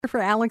For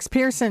Alex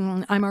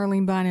Pearson, I'm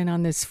Arlene Bonin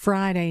on this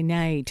Friday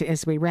night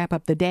as we wrap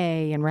up the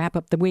day and wrap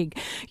up the week.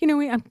 You know,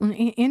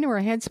 into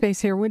our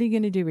headspace here. What are you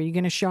going to do? Are you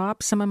going to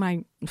shop? Some of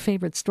my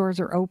favorite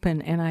stores are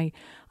open, and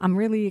I'm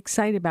really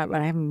excited about it.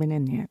 I haven't been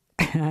in yet.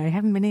 I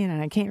haven't been in,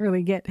 and I can't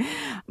really get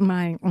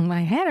my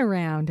head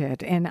around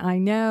it. And I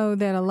know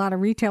that a lot of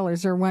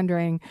retailers are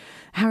wondering,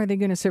 how are they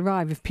going to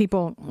survive if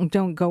people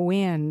don't go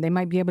in? They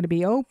might be able to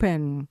be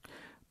open,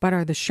 but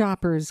are the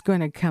shoppers going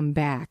to come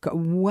back?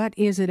 What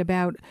is it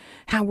about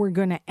how we're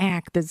going to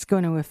act that's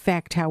going to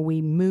affect how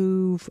we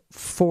move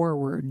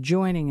forward?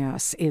 Joining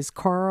us is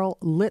Carl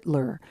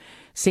Littler,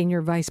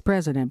 Senior Vice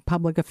President,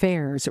 Public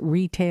Affairs,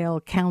 Retail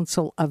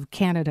Council of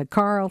Canada.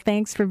 Carl,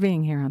 thanks for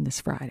being here on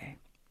this Friday.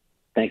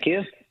 Thank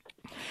you.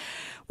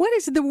 What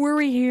is the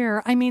worry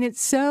here? I mean, there's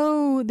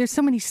so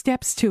many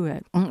steps to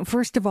it.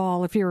 First of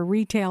all, if you're a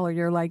retailer,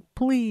 you're like,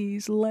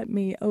 please let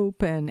me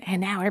open. And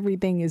now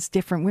everything is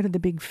different. What are the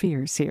big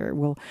fears here?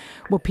 Will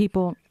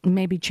people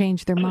maybe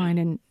change their mind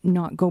and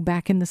not go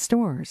back in the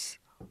stores?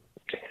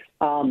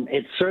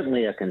 It's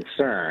certainly a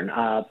concern.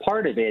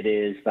 Part of it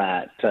is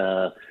that,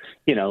 there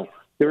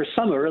are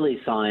some early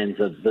signs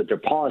that they're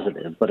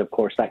positive, but of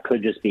course that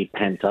could just be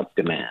pent-up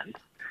demand.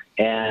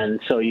 And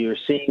so you're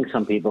seeing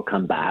some people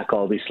come back.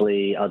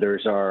 Obviously,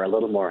 others are a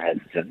little more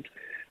hesitant.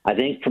 I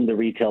think from the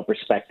retail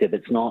perspective,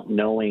 it's not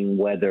knowing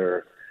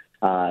whether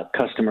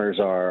customers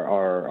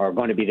are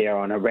going to be there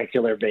on a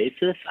regular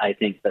basis. I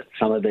think that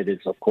some of it is,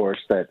 of course,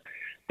 that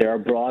there are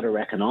broader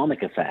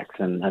economic effects.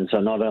 And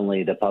so not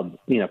only the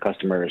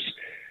customers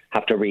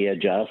have to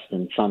readjust,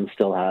 and some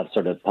still have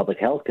sort of public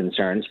health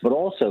concerns, but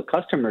also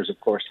customers, of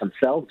course,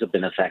 themselves have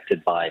been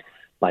affected by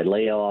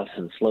layoffs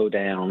and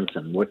slowdowns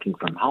and working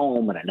from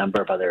home and a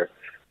number of other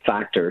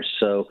factors.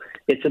 So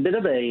it's a bit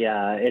of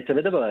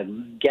a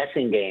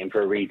guessing game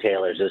for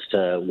retailers as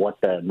to what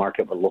the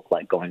market will look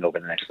like going over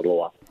the next little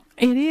while.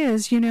 It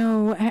is,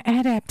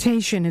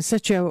 adaptation is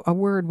such a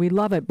word. We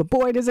love it, but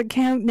boy, does it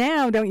count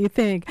now, don't you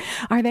think?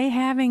 Are they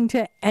having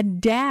to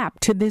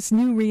adapt to this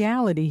new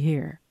reality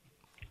here?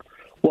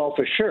 Well,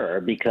 for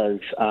sure, because,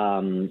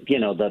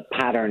 the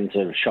patterns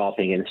of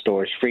shopping in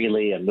stores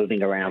freely and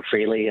moving around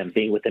freely and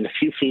being within a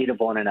few feet of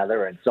one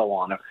another and so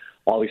on,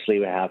 obviously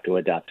we have to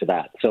adapt to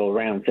that. So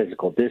around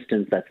physical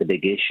distance, that's a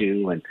big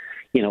issue. And,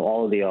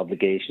 all of the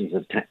obligations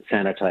of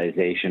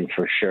sanitization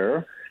for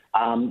sure.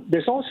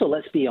 There's also,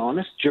 let's be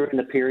honest, during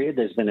the period,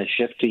 there's been a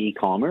shift to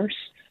e-commerce.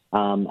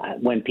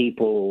 When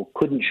people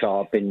couldn't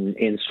shop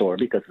in store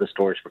because the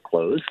stores were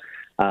closed.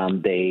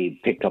 They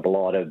picked up a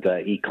lot of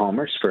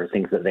e-commerce for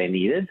things that they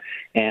needed.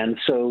 And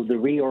so the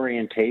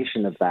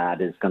reorientation of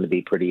that is going to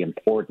be pretty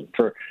important.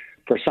 For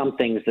some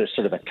things, there's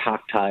sort of a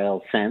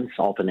tactile sense,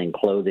 often in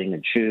clothing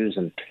and shoes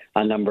and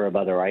a number of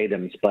other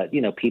items. But,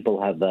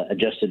 people have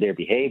adjusted their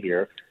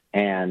behavior.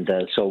 And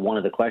so one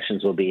of the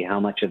questions will be how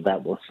much of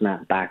that will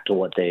snap back to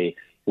what they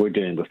were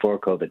doing before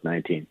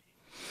COVID-19.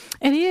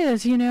 It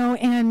is,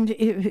 and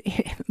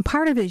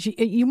part of it is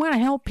you want to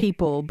help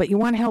people, but you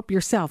want to help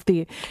yourself.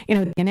 The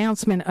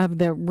announcement of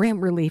the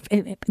rent relief,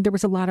 there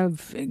was a lot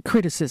of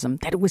criticism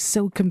that it was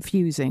so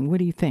confusing. What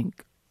do you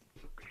think?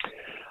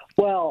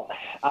 Well,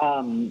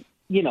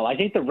 I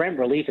think the rent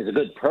relief is a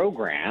good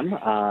program.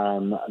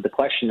 The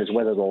question is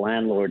whether the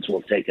landlords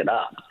will take it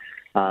up.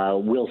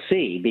 We'll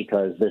see,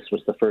 because this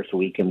was the first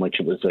week in which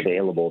it was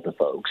available to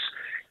folks.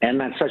 And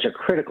that's such a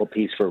critical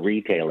piece for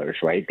retailers,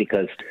 right?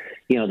 Because,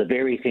 the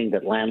very thing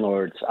that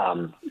landlords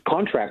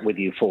contract with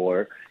you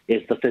for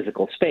is the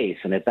physical space.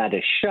 And if that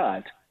is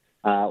shut,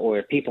 or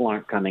if people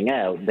aren't coming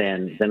out,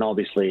 then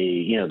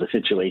obviously, the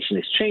situation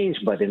has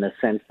changed. But in a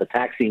sense, the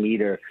taxi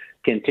meter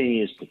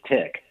continues to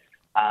tick.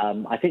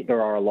 I think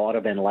there are a lot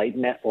of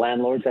enlightened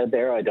landlords out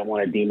there. I don't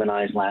want to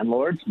demonize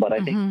landlords, but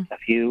I think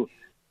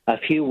a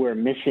few were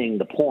missing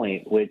the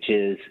point, which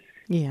is,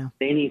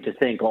 they need to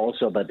think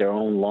also about their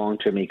own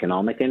long-term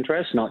economic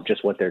interests, not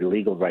just what their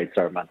legal rights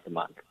are month to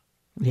month.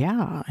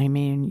 Yeah, I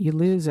mean, you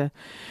lose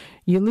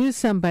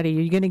somebody,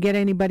 you're going to get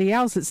anybody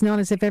else. It's not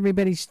as if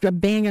everybody's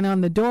banging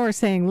on the door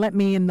saying, let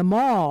me in the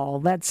mall.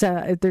 There's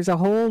a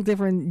whole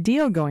different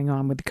deal going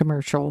on with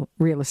commercial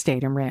real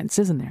estate and rents,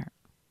 isn't there?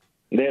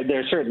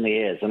 There certainly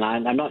is, and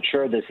I'm not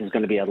sure this is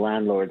going to be a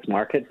landlord's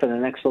market for the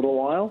next little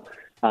while.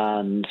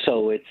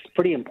 So it's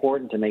pretty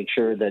important to make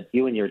sure that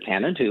you and your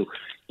tenant, who,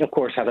 of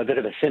course, have a bit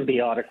of a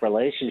symbiotic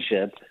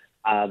relationship,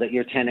 that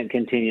your tenant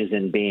continues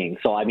in being.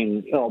 So, I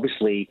mean,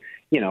 obviously,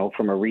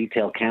 from a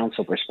retail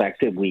council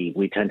perspective,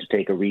 we tend to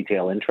take a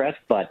retail interest,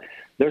 but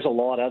there's a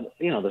lot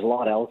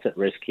else at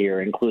risk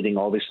here, including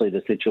obviously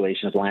the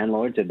situation of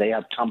landlords. If they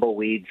have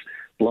tumbleweeds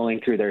blowing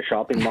through their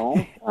shopping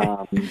mall,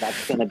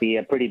 that's going to be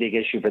a pretty big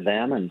issue for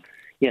them, and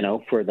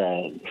for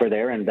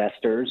their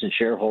investors and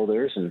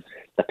shareholders and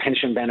the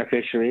pension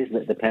beneficiaries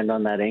that depend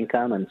on that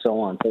income and so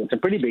on. So it's a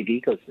pretty big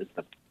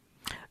ecosystem.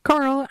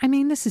 Carl, I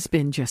mean, this has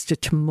been just a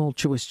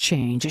tumultuous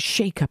change, a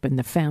shakeup in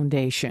the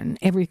foundation.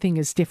 Everything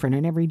is different,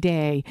 and every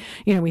day,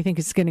 we think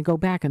it's going to go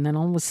back, and then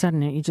all of a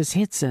sudden it just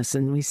hits us,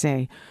 and we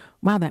say,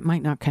 wow, that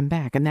might not come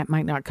back, and that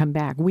might not come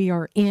back. We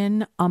are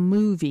in a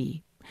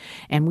movie.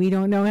 and we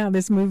don't know how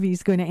this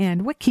movie's going to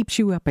end. What keeps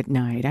you up at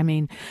night? I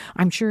mean,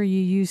 I'm sure you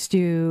used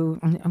to,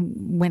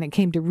 when it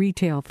came to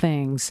retail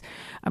things,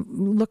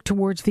 look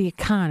towards the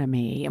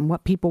economy and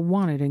what people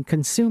wanted and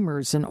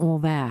consumers and all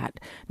that.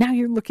 Now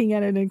you're looking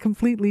at it in a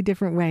completely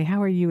different way.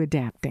 How are you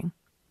adapting?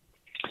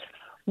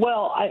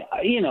 Well,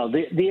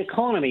 the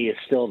economy is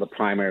still the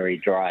primary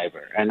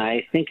driver, and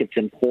I think it's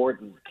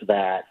important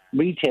that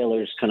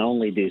retailers can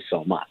only do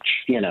so much.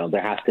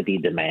 There has to be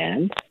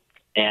demand,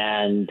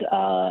 and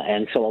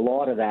so a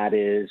lot of that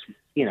is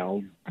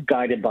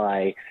guided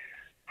by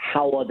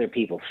how other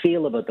people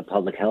feel about the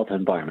public health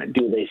environment.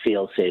 Do they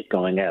feel safe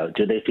going out?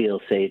 Do they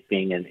feel safe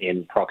being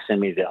in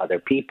proximity to other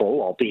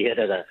people, albeit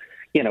at a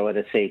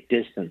safe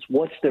distance?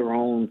 What's their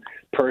own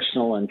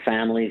personal and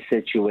family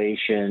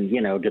situation?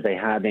 Do they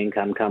have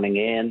income coming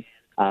in?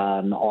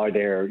 Are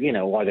there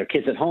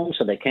kids at home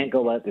so they can't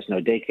go out? There's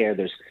no daycare.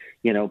 There's,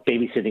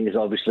 babysitting is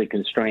obviously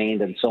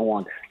constrained and so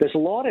on. There's a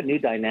lot of new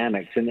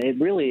dynamics, and it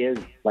really is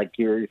like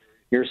you're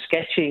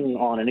sketching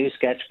on a new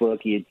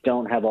sketchbook. You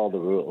don't have all the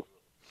rules.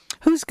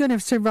 Who's going to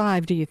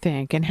survive, do you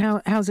think? And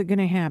how's it going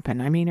to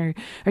happen? I mean,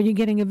 are you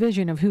getting a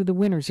vision of who the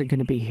winners are going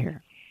to be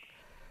here?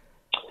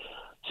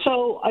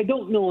 So I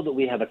don't know that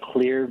we have a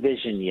clear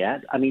vision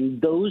yet. I mean,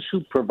 those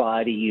who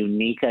provide a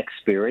unique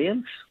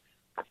experience,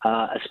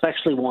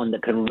 especially one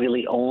that can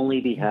really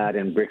only be had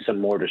in bricks and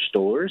mortar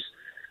stores,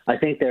 I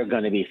think they're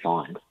going to be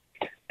fine.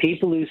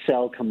 People who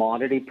sell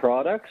commodity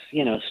products,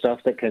 stuff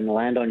that can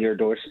land on your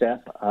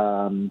doorstep,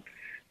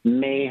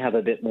 may have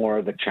a bit more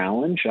of a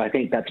challenge. I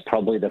think that's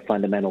probably the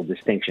fundamental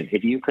distinction.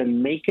 If you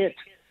can make it,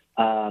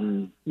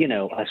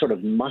 a sort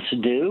of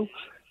must-do,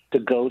 to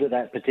go to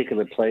that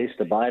particular place,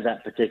 to buy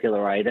that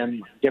particular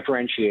item,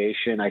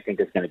 differentiation, I think,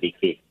 is going to be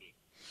key.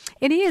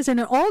 It is, and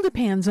it all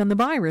depends on the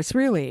virus,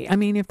 really. I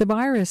mean, if the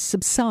virus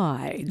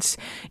subsides,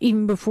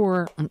 even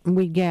before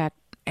we get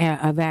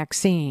a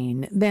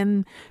vaccine,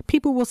 then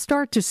people will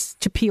start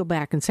to peel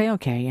back and say,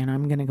 okay, and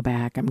I'm going to go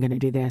back, I'm going to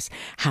do this.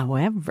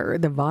 However,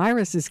 the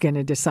virus is going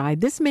to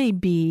decide. This may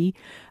be,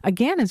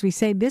 again, as we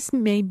say, this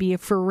may be a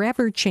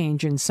forever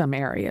change in some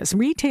areas.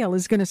 Retail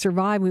is going to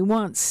survive. We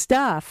want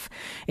stuff.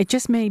 It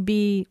just may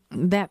be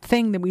that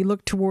thing that we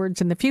look towards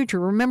in the future.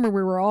 Remember,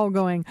 we were all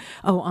going,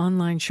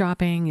 online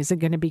shopping, is it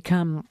going to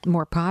become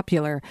more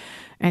popular?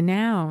 And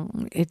now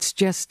it's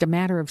just a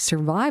matter of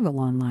survival,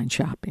 online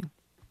shopping.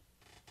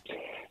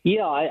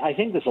 Yeah, I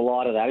think there's a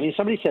lot of that. I mean,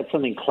 somebody said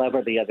something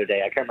clever the other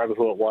day. I can't remember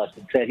who it was.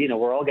 It said,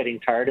 we're all getting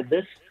tired of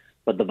this,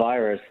 but the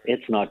virus,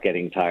 it's not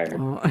getting tired.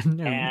 Oh,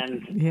 no.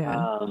 And,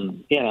 yeah.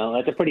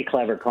 That's a pretty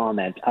clever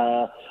comment.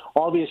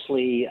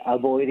 Obviously,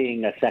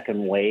 avoiding a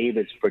second wave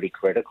is pretty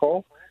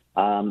critical.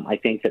 I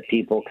think that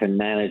people can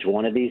manage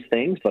one of these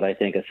things, but I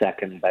think a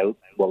second bout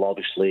will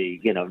obviously,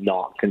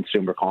 knock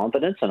consumer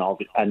confidence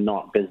and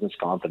knock business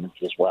confidence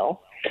as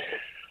well.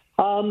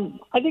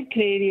 I think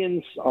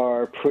Canadians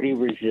are pretty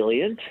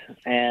resilient,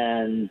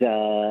 and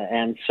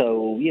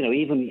so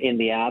even in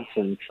the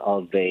absence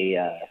of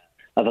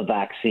a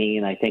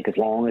vaccine, I think as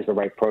long as the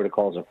right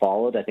protocols are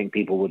followed, I think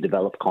people will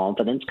develop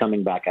confidence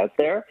coming back out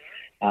there.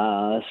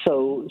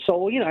 So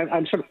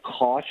I'm sort of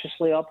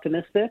cautiously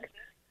optimistic,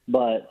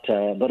 but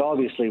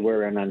obviously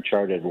we're in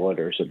uncharted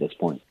waters at this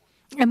point.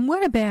 And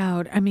what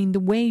about, the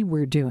way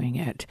we're doing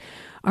it?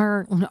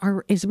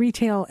 Is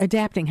retail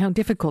adapting? How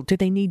difficult? Do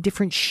they need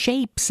different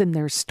shapes in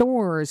their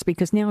stores?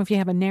 Because now if you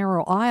have a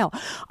narrow aisle,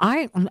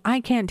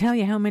 I can't tell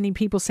you how many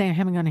people say, I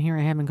haven't gone here,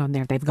 I haven't gone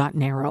there. They've got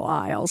narrow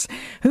aisles.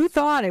 Who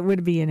thought it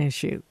would be an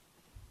issue?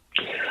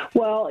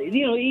 Well,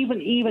 even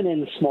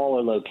in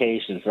smaller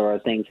locations, there are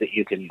things that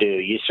you can do.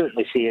 You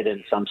certainly see it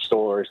in some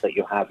stores that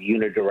you have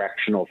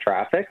unidirectional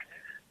traffic.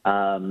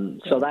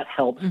 So that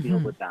helps deal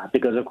with that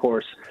because, of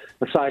course,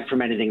 aside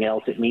from anything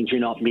else, it means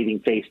you're not meeting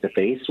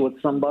face-to-face with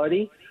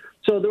somebody.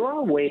 So there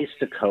are ways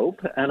to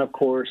cope. And, of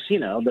course,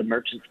 the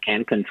merchants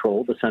can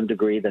control to some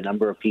degree the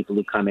number of people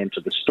who come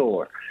into the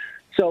store.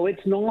 So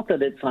it's not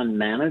that it's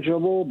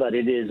unmanageable, but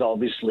it is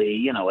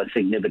obviously, a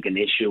significant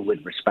issue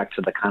with respect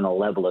to the kind of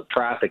level of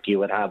traffic you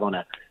would have on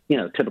a,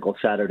 typical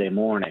Saturday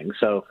morning.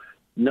 So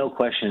no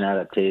question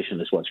adaptation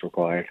is what's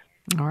required.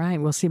 All right,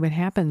 we'll see what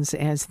happens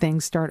as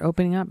things start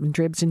opening up in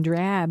dribs and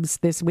drabs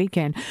this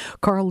weekend.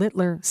 Carl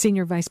Littler,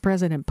 Senior Vice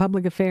President,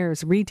 Public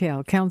Affairs,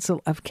 Retail,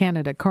 Council of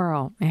Canada.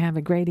 Carl, have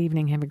a great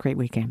evening. Have a great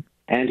weekend.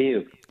 And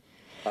you.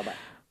 Bye-bye.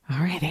 All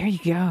right, there you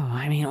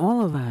go.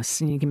 All of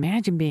us, and you can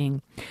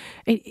imagine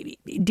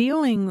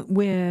dealing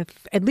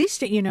with, at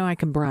least, I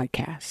can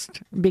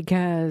broadcast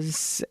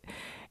because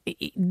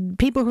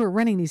people who are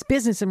running these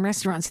business and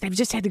restaurants, they've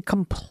just had to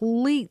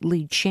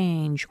completely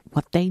change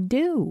what they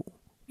do.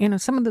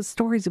 Some of the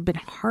stories have been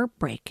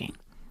heartbreaking.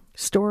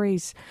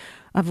 Stories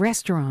of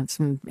restaurants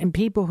and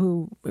people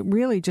who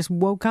really just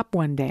woke up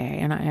one day.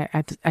 And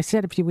I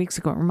said a few weeks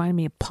ago, it reminded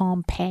me of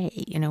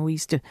Pompeii. We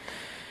used to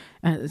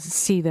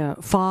see the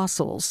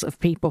fossils of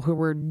people who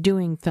were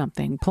doing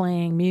something,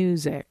 playing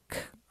music,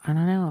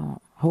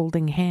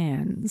 holding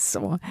hands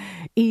or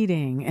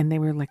eating, and they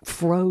were like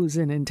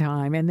frozen in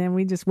time. And then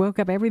we just woke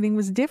up, everything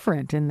was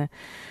different. And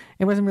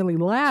It wasn't really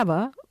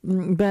lava,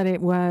 but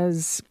it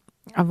was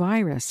a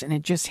virus, and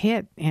it just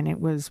hit, and it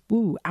was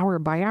hour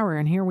by hour,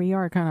 and here we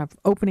are kind of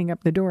opening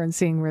up the door and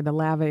seeing where the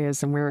lava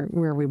is and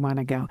where we want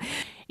to go.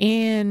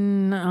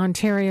 In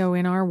Ontario,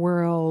 in our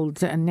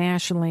world,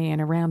 nationally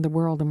and around the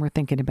world, and we're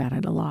thinking about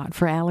it a lot.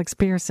 For Alex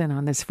Pearson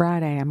on this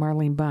Friday, I'm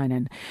Arlene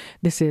Bynon.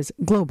 This is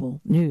Global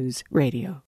News Radio.